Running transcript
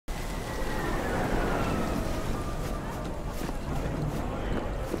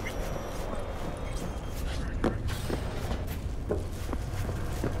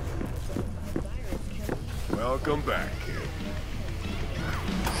Welcome back, kid.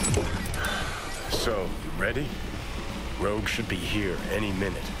 So, you ready? Rogue should be here any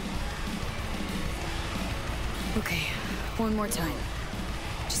minute. Okay, one more time.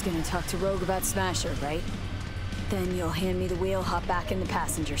 Just gonna talk to Rogue about Smasher, right? Then you'll hand me the wheel, hop back in the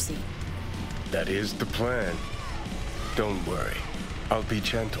passenger seat. That is the plan. Don't worry. I'll be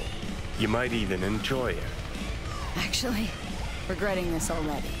gentle. You might even enjoy it. Actually, regretting this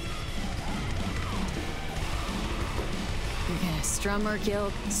already. You're gonna strum her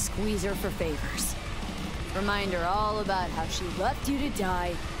guilt, squeeze her for favors. Remind her all about how she left you to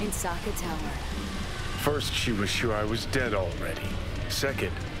die in Saka Tower. First, she was sure I was dead already.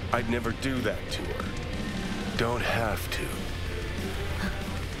 Second, I'd never do that to her. Don't have to.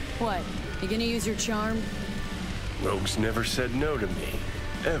 What? You gonna use your charm? Rogue's never said no to me.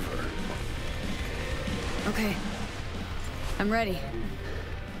 Ever. Okay. I'm ready.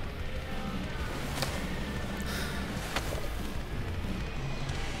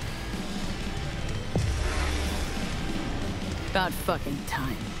 About fucking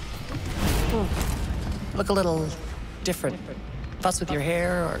time. Look a little different. Fuss with your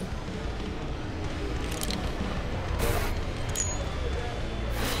hair, or...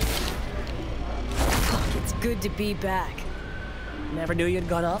 Fuck, it's good to be back. Never knew you'd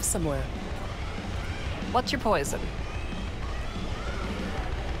gone off somewhere. What's your poison?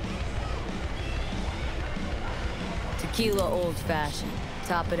 Tequila old-fashioned.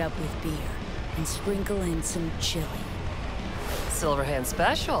 Top it up with beer. And sprinkle in some chili. Silverhand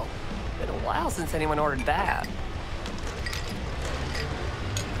special. Been a while since anyone ordered that.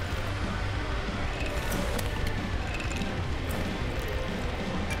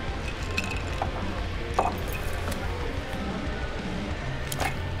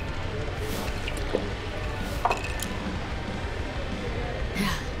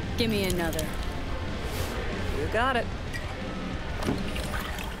 Give me another. You got it.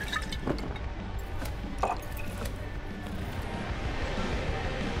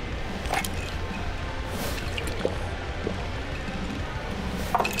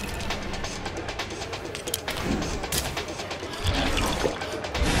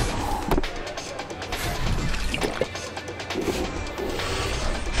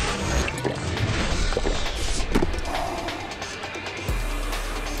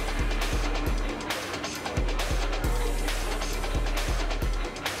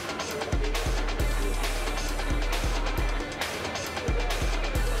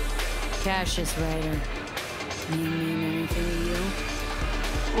 Cassius Ryder. Name mean anything to you?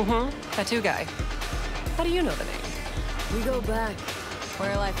 Mm-hmm. Tattoo guy. How do you know the name? We go back.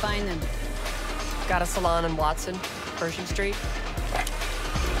 Where'll I find them? Got a salon in Watson, Pershing Street.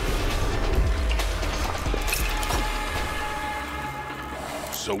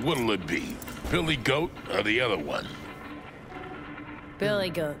 So what'll it be? Billy Goat or the other one? Billy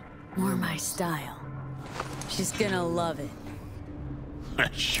Goat. More my style. She's gonna love it.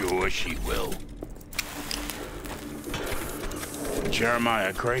 Sure she will.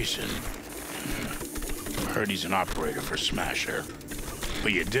 Jeremiah Grayson. Heard he's an operator for Smasher.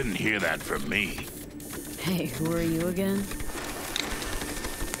 But you didn't hear that from me. Hey, who are you again?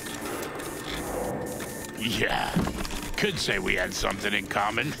 Yeah, could say we had something in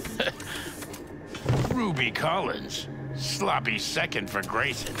common. Ruby Collins. Sloppy second for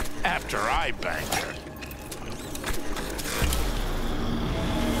Grayson after I banged her.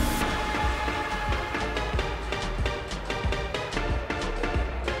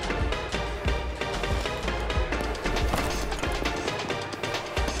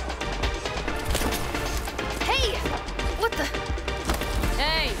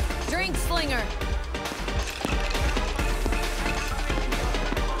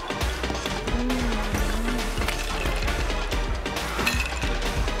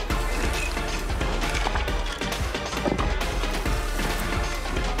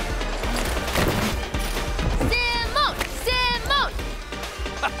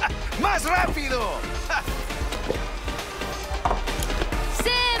 ¡Más rápido!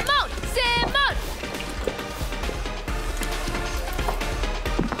 ¡Simón! ¡Simón!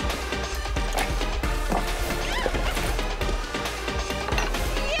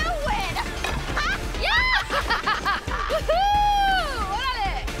 ¡You win! ¡Yeah! ¡Woohoo!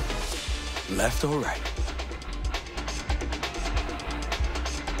 ¡Órale! Left or right?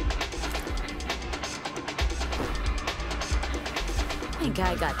 I think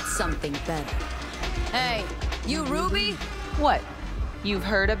I got something better. Hey, you Ruby? What? You've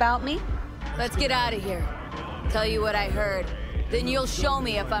heard about me? Let's get out of here. Tell you what I heard. Then you'll show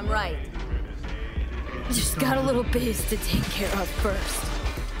me if I'm right. Just got a little biz to take care of first.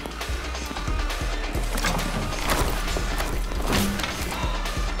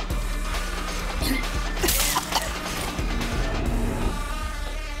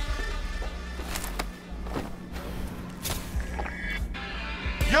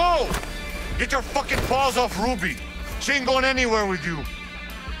 Get your fucking paws off Ruby. She ain't going anywhere with you.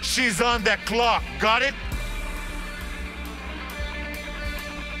 She's on that clock, got it?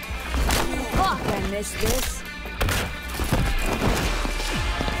 Fuck, I missed this.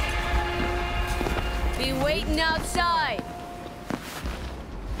 Be waiting outside.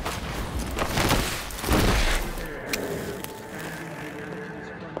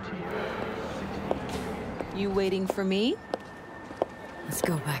 You waiting for me? Let's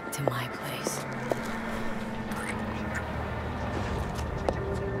go back to my place.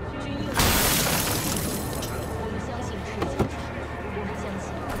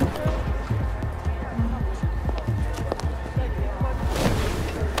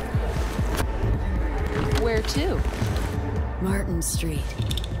 Where to? Martin Street.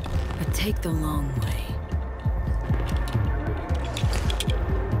 But take the long way.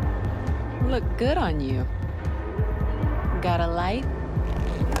 Look good on you. Got a light?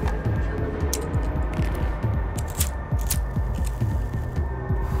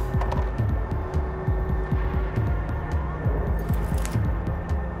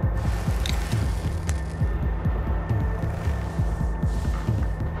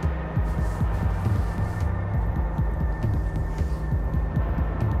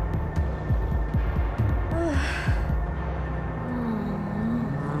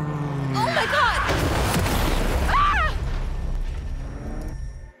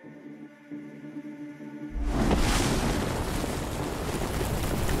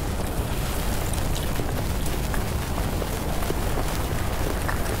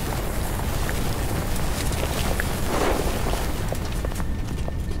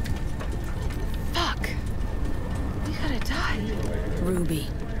 Ruby.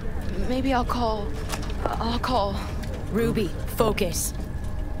 Maybe I'll call. Ruby, focus.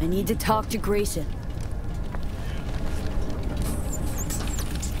 I need to talk to Grayson.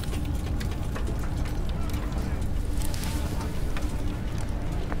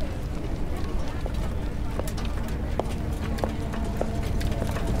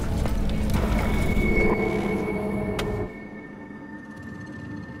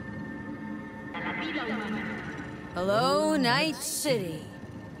 Hello, Night City.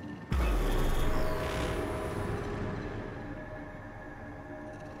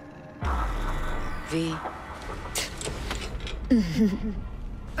 V.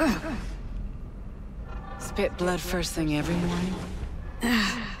 Spit blood first thing every morning?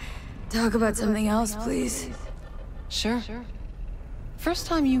 Talk about something else, please. Sure. First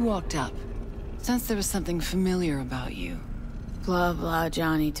time you walked up, sensed there was something familiar about you. Blah, blah,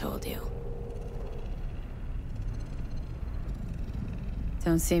 Johnny told you.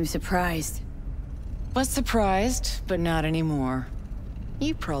 Don't seem surprised. Was surprised, but not anymore.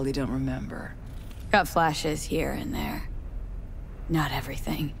 You probably don't remember. Got flashes here and there. Not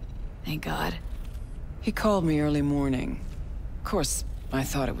everything, thank God. He called me early morning. Of course, I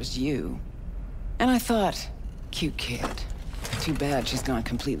thought it was you. And I thought, cute kid. Too bad she's gone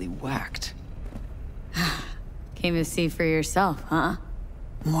completely whacked. Came to see for yourself, huh?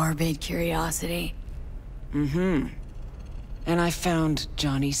 Morbid curiosity. Mm-hmm. And I found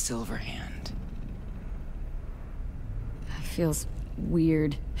Johnny Silverhand. Feels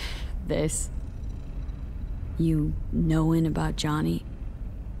weird, this. You knowing about Johnny?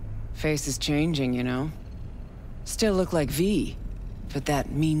 Face is changing, you know? Still look like V, but that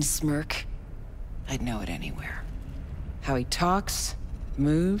mean smirk, I'd know it anywhere. How he talks,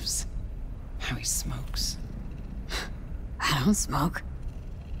 moves, how he smokes. I don't smoke.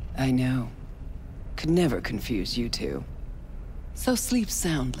 I know. Could never confuse you two. So sleep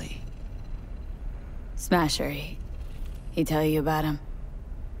soundly. Smasher, he tell you about him?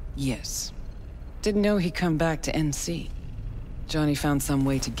 Yes. Didn't know he'd come back to NC. Johnny found some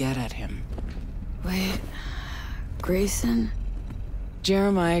way to get at him. Wait... Grayson?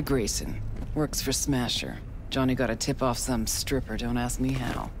 Jeremiah Grayson. Works for Smasher. Johnny got a tip off some stripper, don't ask me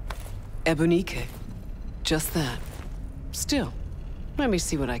how. Ebonique. Just that. Still, let me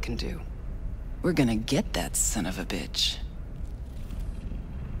see what I can do. We're gonna get that son of a bitch.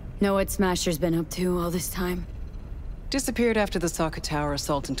 Know what Smasher's been up to all this time? Disappeared after the Sokka Tower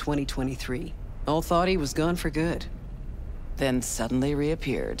assault in 2023. All thought he was gone for good. Then suddenly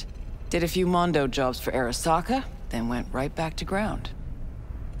reappeared. Did a few Mondo jobs for Arasaka, then went right back to ground.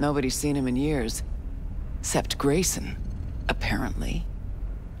 Nobody's seen him in years. Except Grayson, apparently.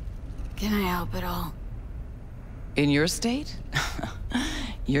 Can I help at all? In your state?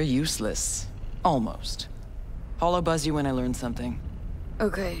 You're useless. Almost. Hollow buzz you when I learn something.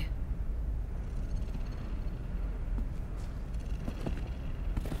 Okay.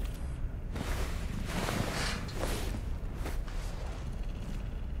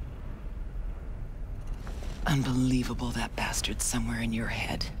 Unbelievable that bastard's somewhere in your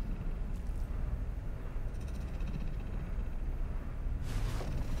head.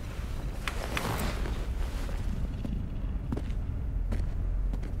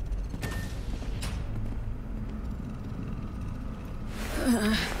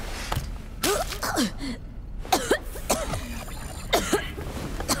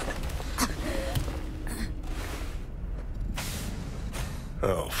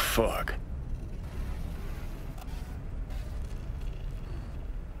 Oh, fuck.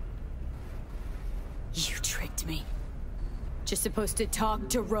 You tricked me. Just supposed to talk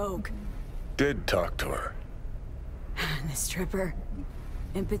to Rogue. Did talk to her. And the stripper.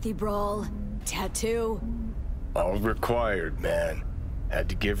 Empathy brawl. Tattoo. All required, man. Had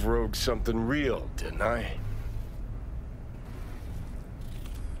to give Rogue something real, didn't I?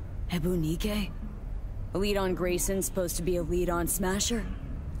 Ebunike? A lead on Grayson supposed to be a lead on Smasher?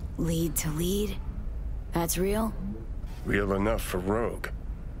 Lead to lead? That's real? Real enough for Rogue.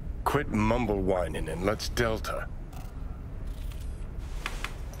 Quit mumble whining and let's Delta.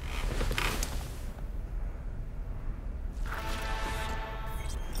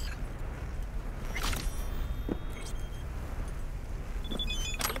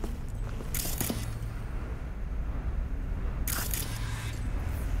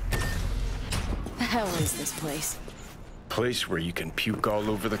 The hell is this place? Place where you can puke all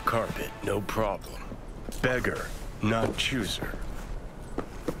over the carpet, no problem. Beggar, not chooser.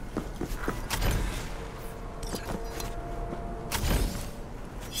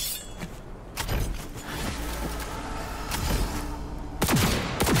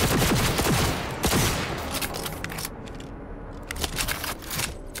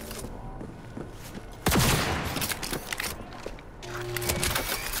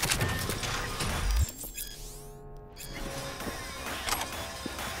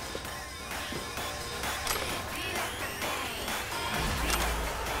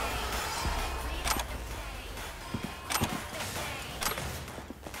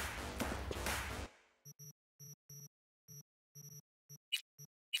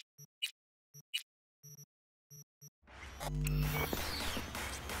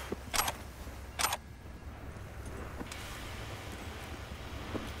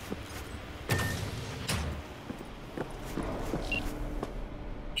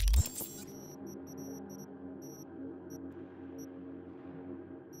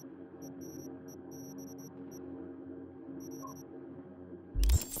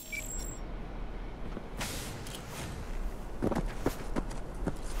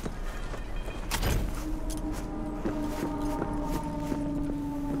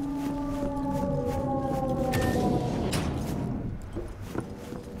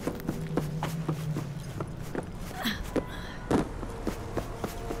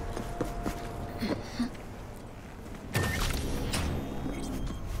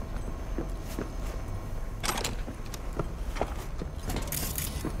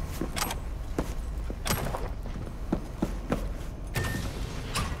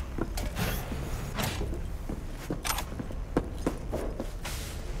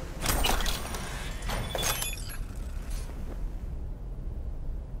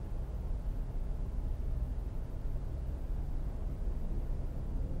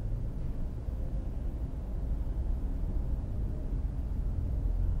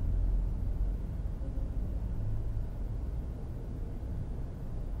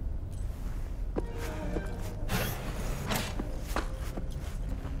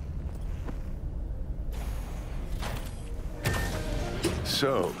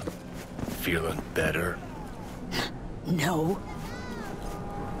 So, feeling better? No.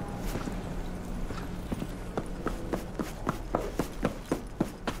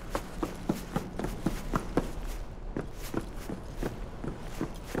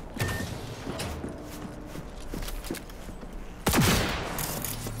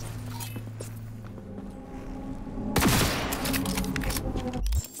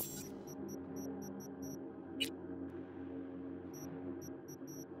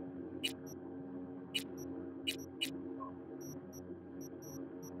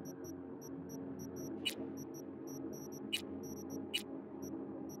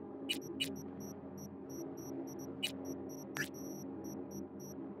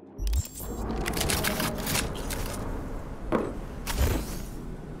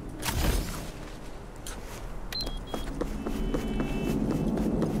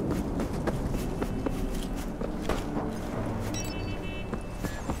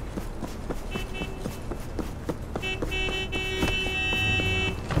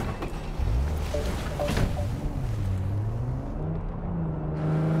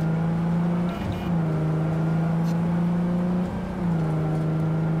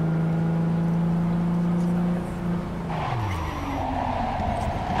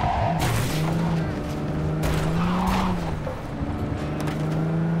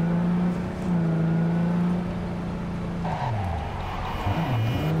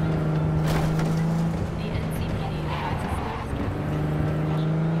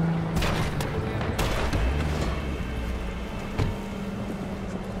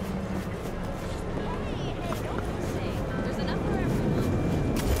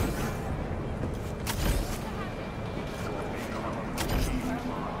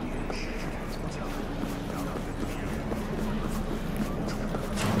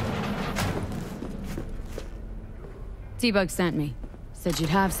 T-Bug sent me. Said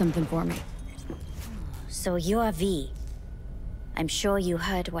you'd have something for me. So you're V. I'm sure you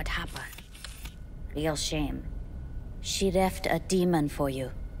heard what happened. Real shame. She left a demon for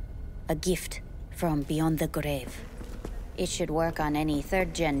you. A gift from beyond the grave. It should work on any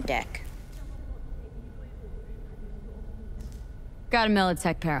 3rd-gen deck. Got a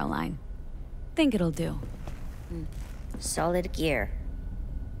Militech Paraline. Think it'll do. Solid gear.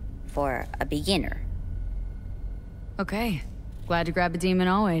 For a beginner. Okay. Glad to grab a demon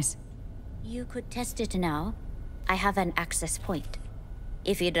always. You could test it now. I have an access point.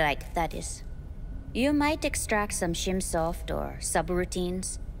 If you'd like, that is. You might extract some shimsoft or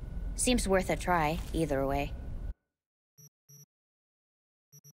subroutines. Seems worth a try, either way.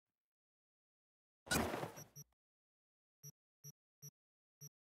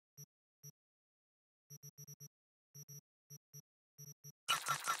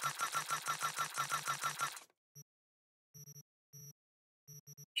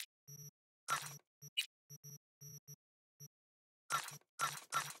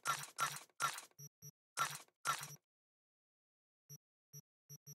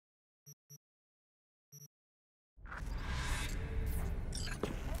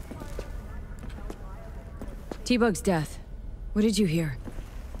 T-Bug's death. What did you hear?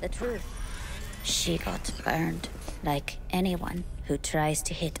 The truth. She got burned, like anyone who tries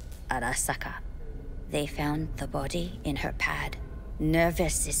to hit Arasaka. They found the body in her pad.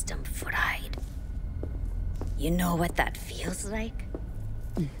 Nervous system fried. You know what that feels like?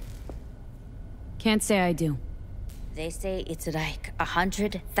 Can't say I do. They say it's like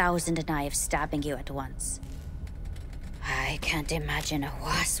 100,000 knives stabbing you at once. I can't imagine a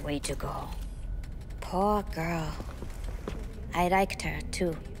worse way to go. Poor girl. I liked her,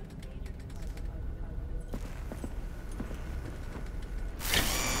 too.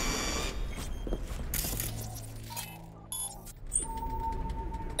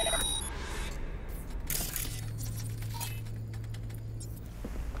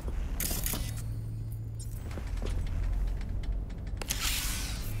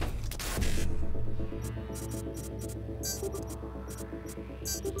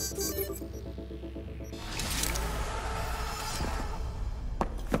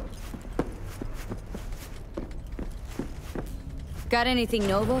 Got anything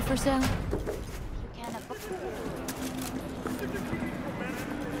novo for sale?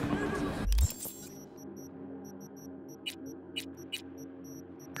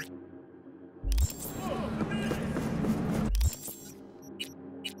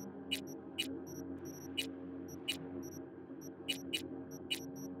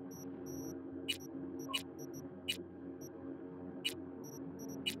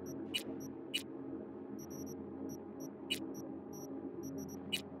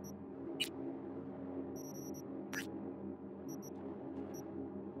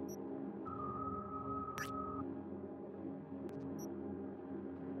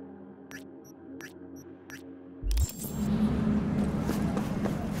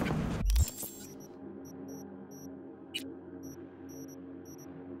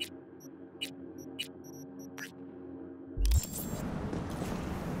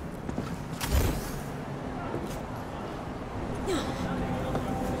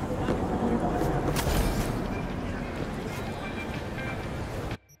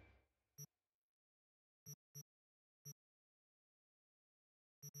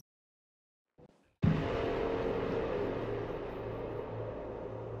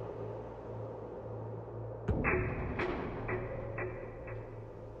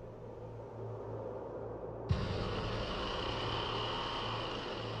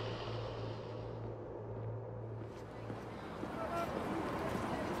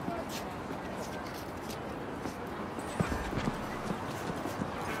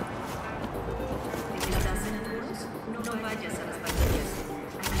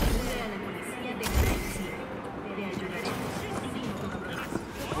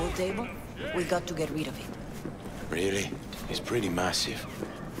 Table? We got to get rid of it. Really? It's pretty massive.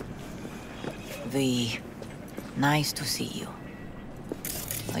 V, nice to see you.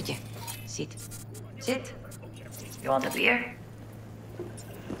 Oye, sit. Sit. You want a beer?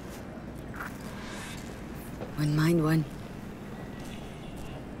 Wouldn't mind one.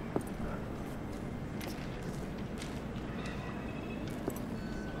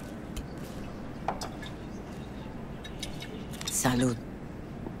 Salud.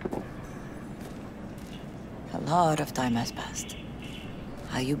 A lot of time has passed.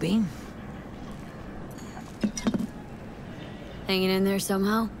 How you been? Hanging in there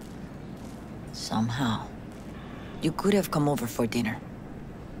somehow? Somehow. You could have come over for dinner.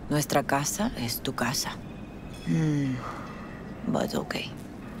 Nuestra casa es tu casa. But okay.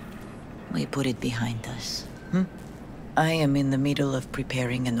 We put it behind us. I am in the middle of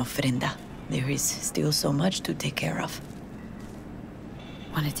preparing an ofrenda. There is still so much to take care of.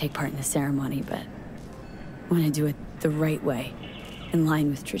 Want to take part in the ceremony, but want to do it the right way, in line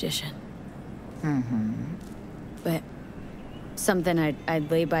with tradition. But something I'd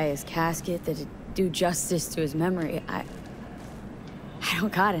lay by his casket that'd do justice to his memory. I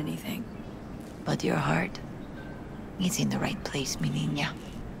don't got anything. But your heart is in the right place, mi niña.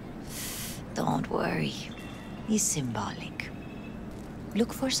 Don't worry. It's symbolic.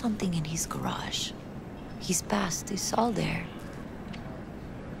 Look for something in his garage. His past is all there.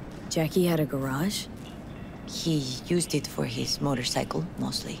 Jackie had a garage? He used it for his motorcycle,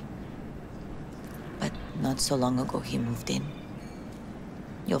 mostly. But not so long ago he moved in.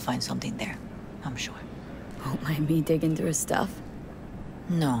 You'll find something there, I'm sure. Won't mind me digging through his stuff?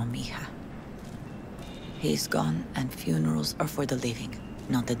 No, mija. He's gone, and funerals are for the living,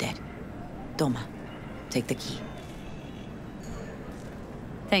 not the dead. Toma, take the key.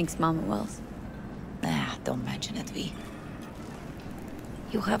 Thanks, Mama Wells. Don't mention it, V.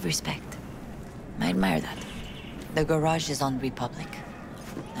 You have respect. I admire that. The garage is on Republic.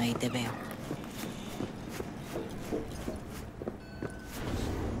 Ahí te veo.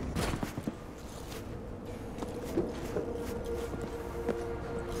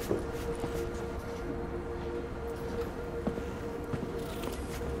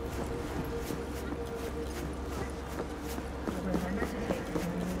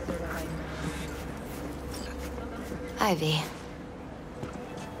 Ivy.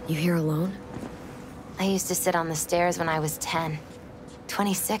 You here alone? I used to sit on the stairs when I was 10.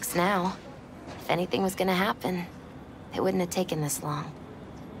 26 now. If anything was gonna happen, it wouldn't have taken this long.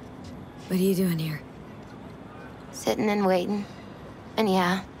 What are you doing here? Sitting and waiting. And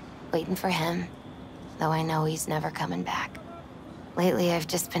yeah, waiting for him. Though I know he's never coming back. Lately, I've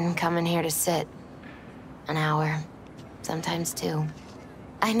just been coming here to sit. An hour. Sometimes 2.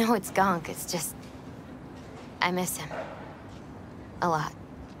 I know it's gunk, it's just... I miss him. A lot.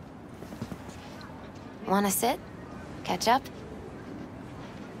 Wanna sit? Catch up?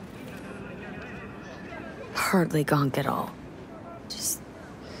 Hardly gonk at all. Just...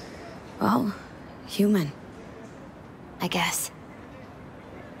 well, human. I guess.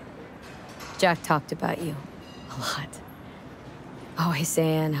 Jack talked about you. A lot. Always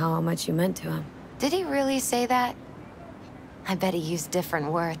saying how much you meant to him. Did he really say that? I bet he used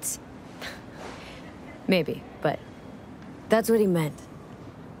different words. Maybe, but that's what he meant.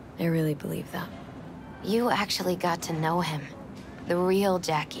 I really believe that. You actually got to know him. The real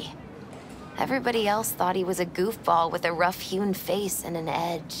Jackie. Everybody else thought he was a goofball with a rough-hewn face and an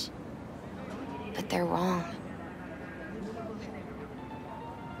edge. But they're wrong.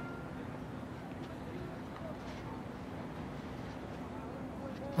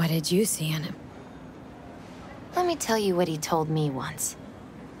 What did you see in him? Let me tell you what he told me once.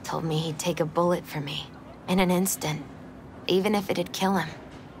 Told me he'd take a bullet for me. In an instant. Even if it'd kill him.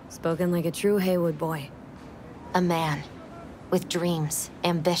 Spoken like a true Haywood boy. A man. With dreams,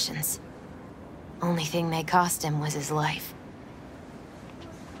 ambitions. Only thing they cost him was his life.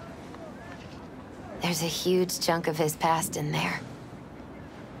 There's a huge chunk of his past in there.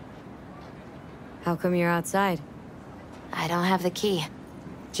 How come you're outside? I don't have the key.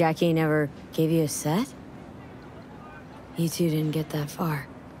 Jackie never gave you a set? You two didn't get that far.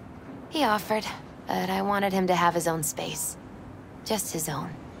 He offered, but I wanted him to have his own space. Just his own.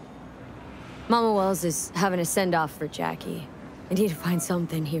 Mama Wells is having a send-off for Jackie. I need to find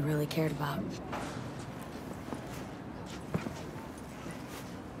something he really cared about.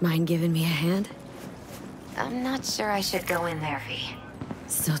 Mind giving me a hand? I'm not sure I should go in there, V.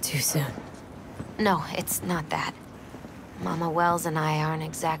 Still too soon. No, it's not that. Mama Wells and I aren't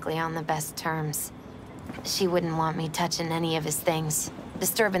exactly on the best terms. She wouldn't want me touching any of his things,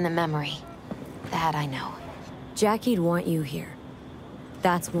 disturbing the memory. That I know. Jackie'd want you here.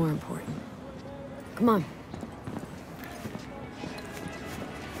 That's more important. Come on.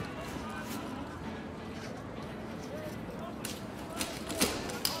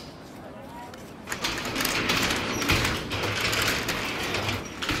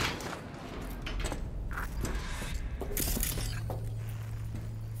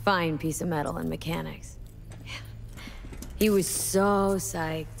 Fine piece of metal and mechanics. He was so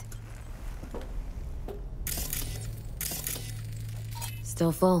psyched.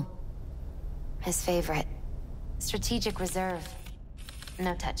 Still full. His favorite. Strategic reserve.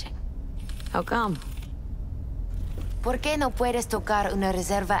 No touching. How come? ¿Por qué no puedes tocar una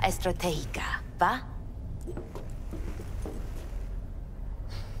reserva estratégica, va?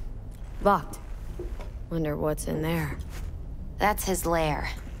 Locked. Wonder what's in there. That's his lair.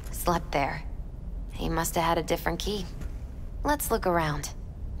 Slept there. He must have had a different key. Let's look around.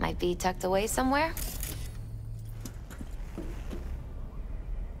 Might be tucked away somewhere?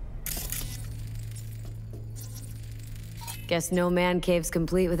 Guess no man cave's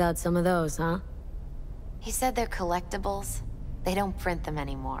complete without some of those, huh? He said they're collectibles. They don't print them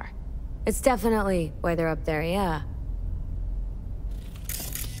anymore. It's definitely why they're up there, yeah.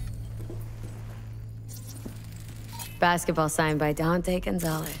 Basketball signed by Dante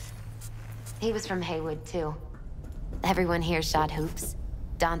Gonzalez. He was from Haywood, too. Everyone here shot hoops.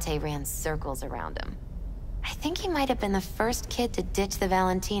 Dante ran circles around him. I think he might have been the first kid to ditch the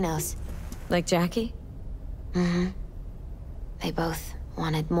Valentinos. Like Jackie? Mm-hmm. They both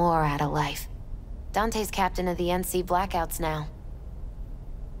wanted more out of life. Dante's captain of the NC Blackouts now.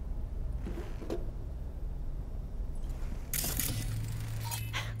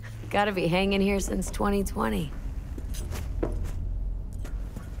 Gotta be hanging here since 2020.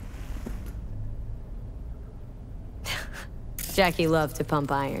 Jackie loved to pump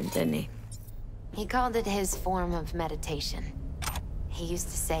iron, didn't he? He called it his form of meditation. He used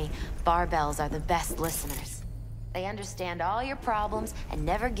to say, barbells are the best listeners. They understand all your problems and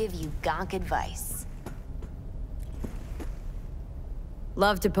never give you gonk advice.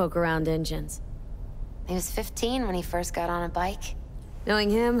 Loved to poke around engines. He was 15 when he first got on a bike. Knowing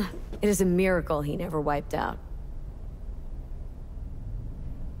him, it is a miracle he never wiped out.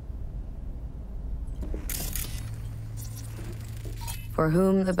 For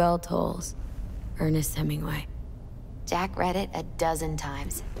whom the bell tolls, Ernest Hemingway. Jack read it a dozen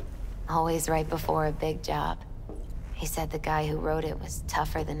times. Always right before a big job. He said the guy who wrote it was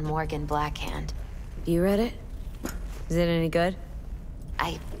tougher than Morgan Blackhand. You read it? Is it any good?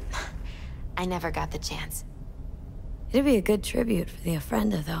 I never got the chance. It'd be a good tribute for the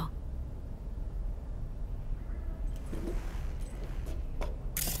Ofrenda, though.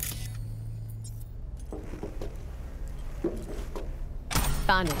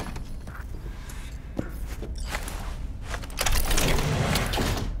 Found it.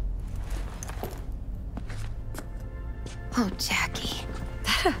 Oh, Jackie.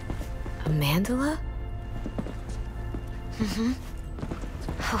 A mandala? Mm-hmm.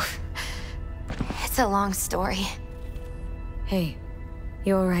 Oh, it's a long story. Hey,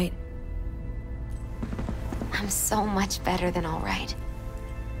 you all right? I'm so much better than all right.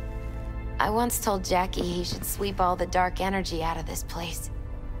 I once told Jackie he should sweep all the dark energy out of this place.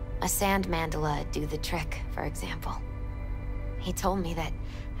 A sand mandala'd do the trick, for example. He told me that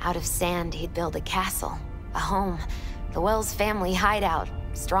out of sand he'd build a castle, a home, the Wells family hideout,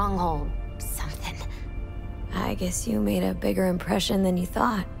 stronghold, something. I guess you made a bigger impression than you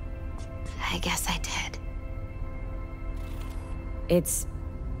thought. I guess I did. It's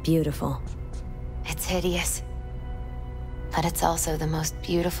beautiful. It's hideous. But it's also the most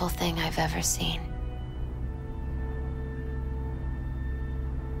beautiful thing I've ever seen.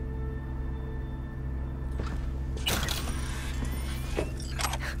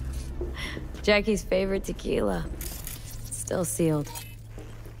 Jackie's favorite tequila. Still sealed.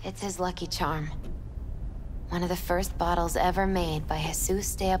 It's his lucky charm. One of the first bottles ever made by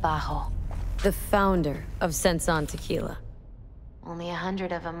Jesus de Abajo. The founder of Senson Tequila. Only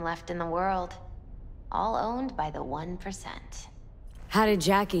 100 of them left in the world. All owned by the 1%. How did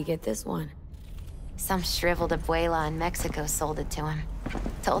Jackie get this one? Some shriveled abuela in Mexico sold it to him.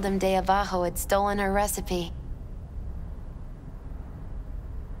 Told him de Abajo had stolen her recipe.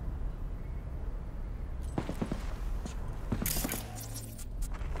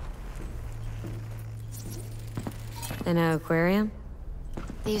 An aquarium?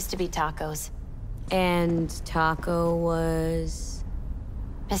 They used to be tacos. And Taco was...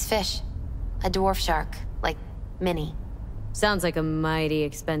 His fish. A dwarf shark. Like, mini. Sounds like a mighty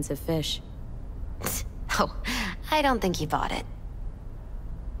expensive fish. Oh, I don't think he bought it.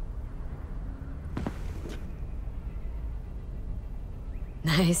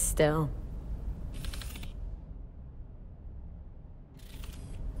 Nice still.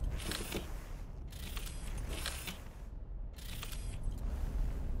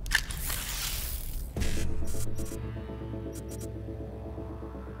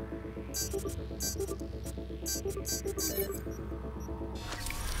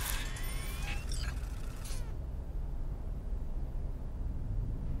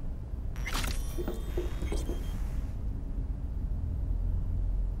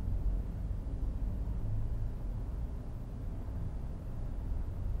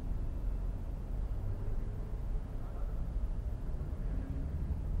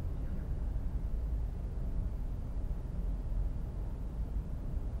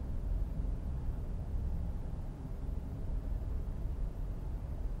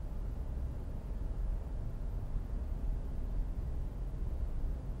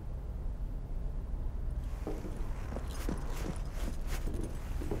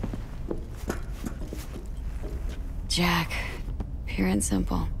 Jack. Pure and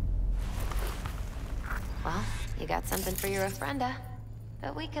simple. Well, you got something for your ofrenda.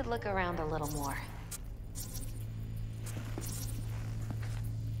 But we could look around a little more.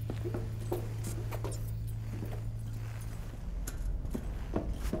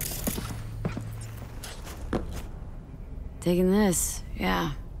 Digging this.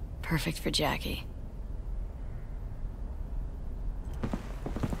 Yeah. Perfect for Jackie.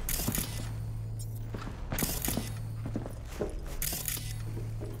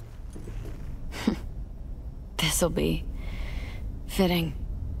 This'll be fitting.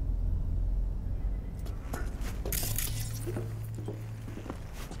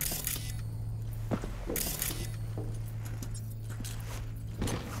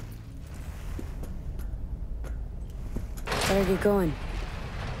 Better get going.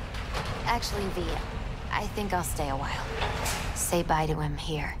 Actually, V, I think I'll stay a while. Say bye to him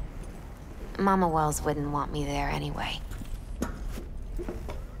here. Mama Wells wouldn't want me there anyway.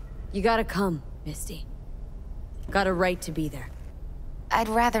 You gotta come, Misty. Got a right to be there. I'd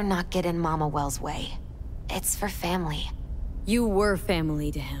rather not get in Mama Wells' way. It's for family. You were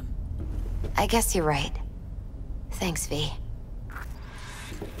family to him. I guess you're right. Thanks, V.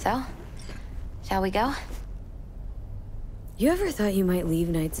 So, shall we go? You ever thought you might leave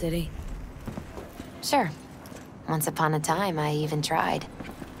Night City? Sure. Once upon a time, I even tried.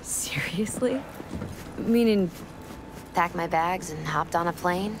 Seriously? Meaning... Packed my bags and hopped on a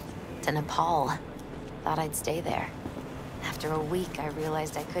plane to Nepal. Thought I'd stay there. After a week, I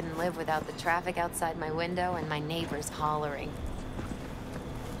realized I couldn't live without the traffic outside my window and my neighbors hollering.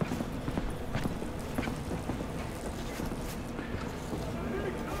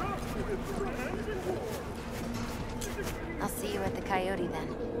 I'll see you at the Coyote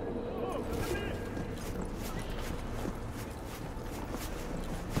then.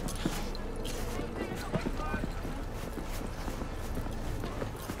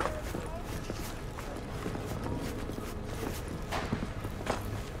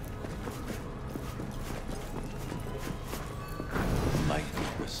 My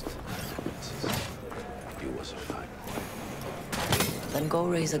deepest condolences. He was a fine boy. Then go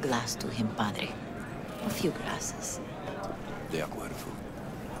raise a glass to him, Padre. A few glasses. De acuerdo.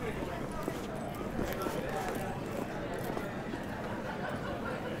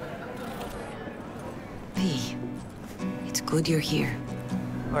 V, it's good you're here.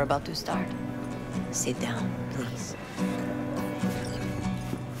 We're about to start. Sit down, please.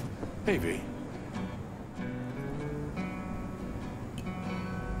 Hey, V.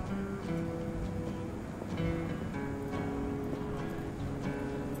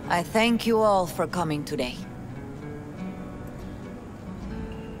 I thank you all for coming today.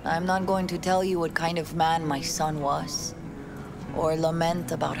 I'm not going to tell you what kind of man my son was, or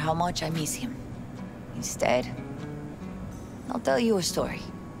lament about how much I miss him. Instead, I'll tell you a story.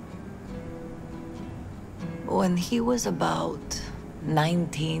 When he was about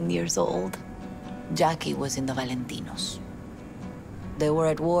 19 years old, Jackie was in the Valentinos. They were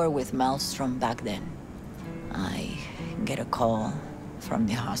at war with Maelstrom back then. I get a call from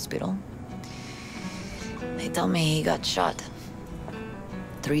the hospital. They tell me he got shot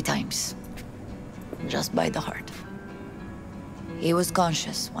 3 times, just by the heart. He was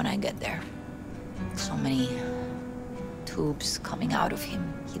conscious when I get there. So many tubes coming out of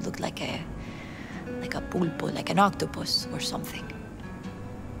him. He looked like a pulpo, like an octopus or something.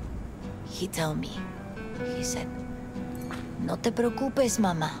 He tell me, he said, "No te preocupes,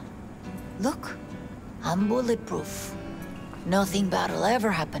 mama. Look, I'm bulletproof. Nothing bad will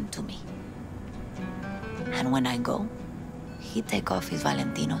ever happen to me." And when I go, he take off his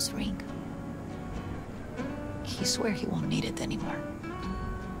Valentino's ring. He swear he won't need it anymore.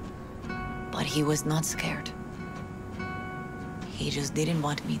 But he was not scared. He just didn't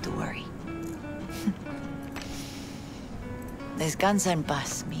want me to worry. Descansa en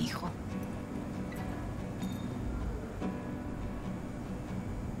paz, mi hijo.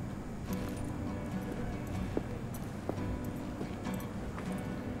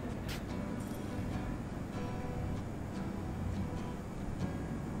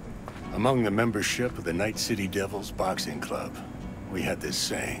 Among the membership of the Night City Devils Boxing Club, we had this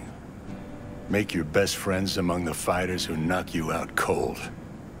saying: make your best friends among the fighters who knock you out cold.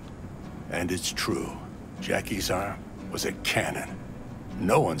 And it's true. Jackie's arm was a cannon.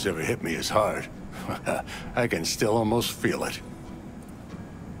 No one's ever hit me as hard. I can still almost feel it.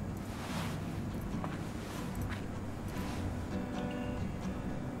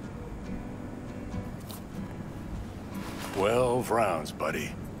 "12 rounds,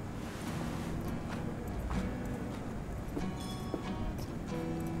 buddy."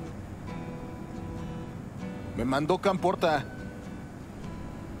 Me mandó Camporta.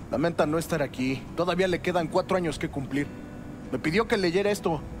 Lamenta no estar aquí. Todavía le quedan 4 años que cumplir. Me pidió que leyera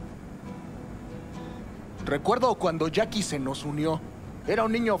esto. Recuerdo cuando Jackie se nos unió. Era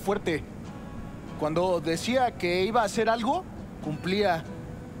un niño fuerte. Cuando decía que iba a hacer algo, cumplía.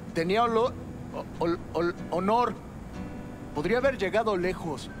 Tenía honor. Podría haber llegado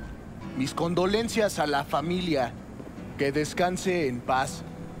lejos. Mis condolencias a la familia. Que descanse en paz.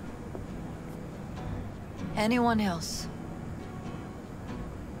 Anyone else?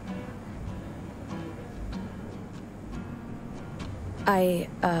 I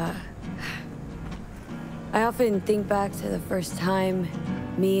often think back to the first time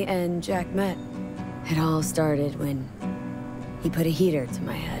me and Jack met. It all started when he put a heater to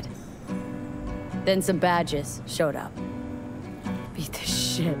my head. Then some badges showed up. Beat the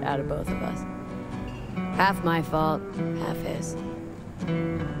shit out of both of us. Half my fault, half his.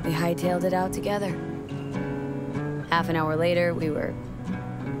 We hightailed it out together. Half an hour later, we were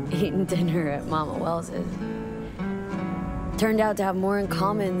eating dinner at Mama Wells's. Turned out to have more in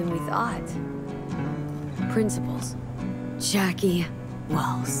common than we thought. Principles. Jackie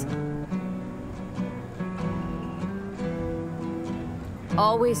Wells.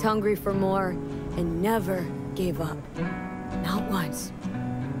 Always hungry for more, and never gave up. Not once.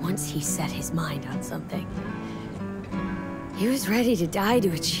 Once he set his mind on something, he was ready to die to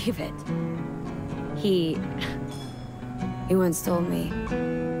achieve it. He once told me,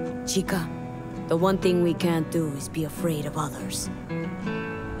 Chica, the one thing we can't do is be afraid of others.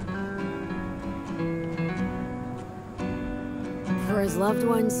 For his loved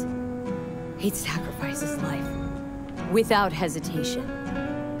ones, he'd sacrifice his life, without hesitation.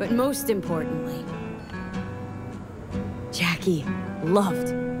 But most importantly, Jackie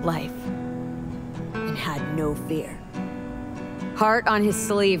loved life and had no fear. Heart on his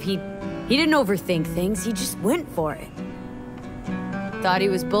sleeve, he didn't overthink things, he just went for it. Thought he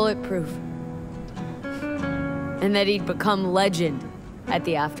was bulletproof. And that he'd become legend at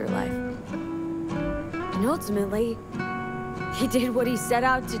the afterlife. And ultimately, he did what he set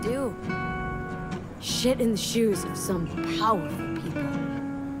out to do. Shit in the shoes of some powerful people.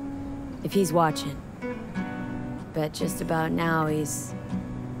 If he's watching, bet just about now he's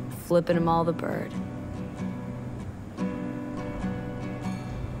flipping them all the bird.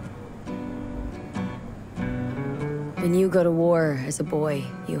 When you go to war as a boy,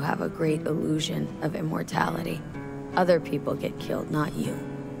 you have a great illusion of immortality. Other people get killed, not you.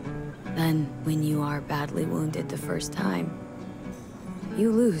 Then, when you are badly wounded the first time,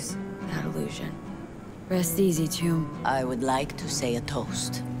 you lose that illusion. Rest easy, Chum. I would like to say a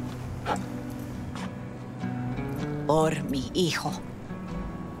toast. Por mi hijo.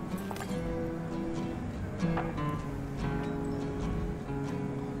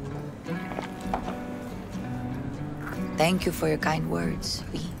 Thank you for your kind words,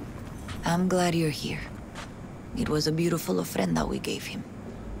 Vi. I'm glad you're here. It was a beautiful ofrenda we gave him.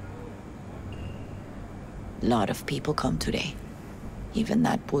 A lot of people come today. Even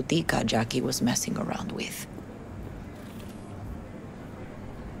that putica Jackie was messing around with.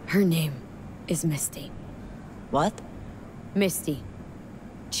 Her name is Misty. What? Misty.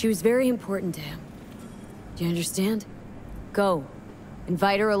 She was very important to him. Do you understand? Go.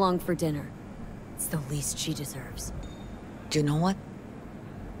 Invite her along for dinner. It's the least she deserves. Do you know what?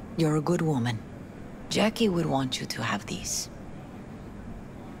 You're a good woman. Jackie would want you to have these.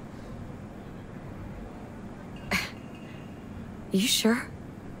 You sure?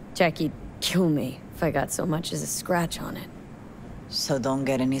 Jackie'd kill me if I got so much as a scratch on it. So don't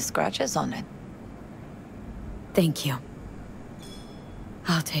get any scratches on it. Thank you.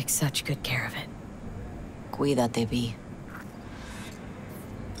 I'll take such good care of it. Cuídate, Vi.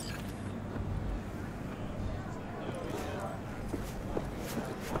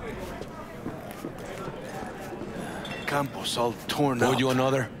 Campos all torn up. Pour you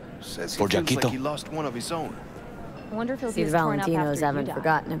another? Says For he feels Jaquito? like he lost one of his own. I wonder if he'll See, be the as torn up Valentinos after you haven't die.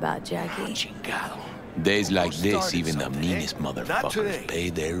 forgotten about Jackie. Chingado. Days like this, started even the something, eh? meanest Not motherfuckers today. pay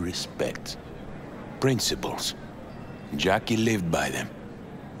their respects. Principles. Jackie lived by them.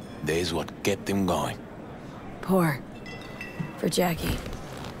 They's what kept him going. Pour. For Jackie.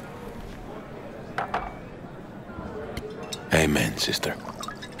 Amen, sister.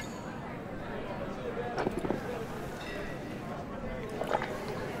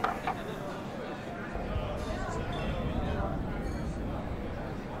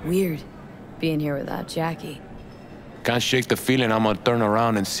 Weird, being here without Jackie. Can't shake the feeling I'm gonna turn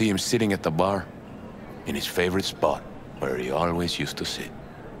around and see him sitting at the bar. In his favorite spot, where he always used to sit.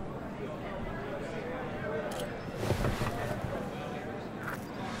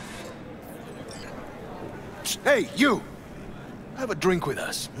 Hey, you! Have a drink with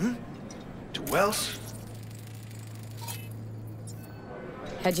us, hmm? To Wells?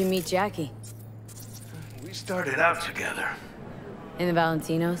 How'd you meet Jackie? We started out together. In the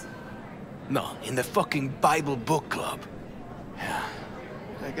Valentinos? No, in the fucking Bible book club. Yeah,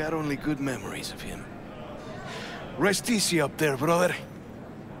 I got only good memories of him. Rest easy up there, brother.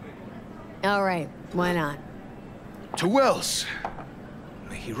 All right, why not? To Wells.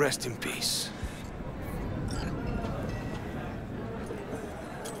 May he rest in peace.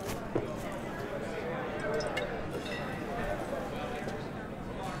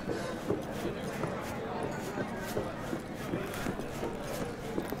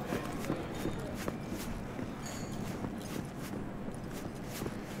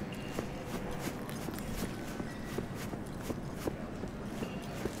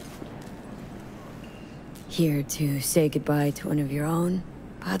 Here to say goodbye to one of your own,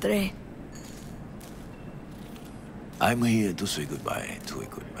 Padre? I'm here to say goodbye to a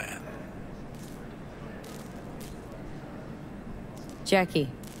good man. Jackie.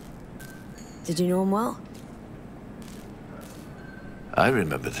 Did you know him well? I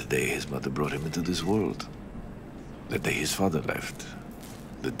remember the day his mother brought him into this world. The day his father left.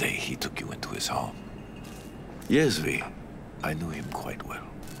 The day he took you into his home. Yes, V. I knew him quite well.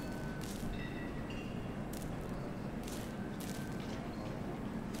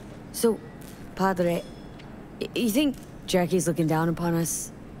 So, Padre, you think Jackie's looking down upon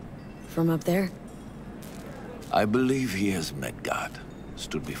us from up there? I believe he has met God,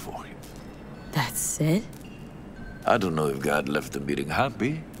 stood before him. That's it? I don't know if God left the meeting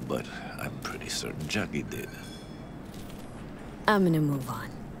happy, but I'm pretty certain Jackie did. I'm gonna move on.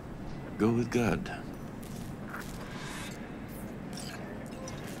 Go with God.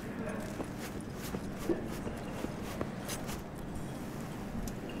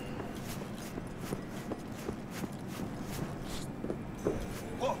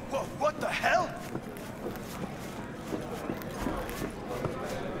 What the hell?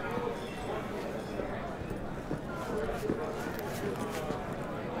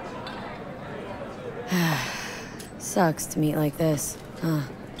 Sucks to meet like this, huh?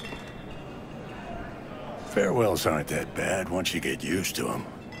 Farewells aren't that bad once you get used to them.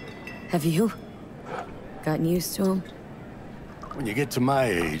 Have you gotten used to him? When you get to my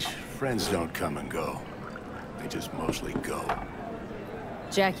age, friends don't come and go. They just mostly go.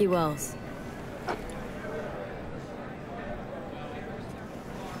 Jackie Wells.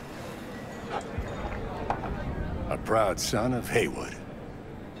 A proud son of Haywood.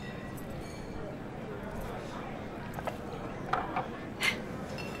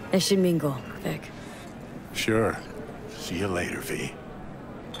 I should mingle, Vic. Sure. See you later, V.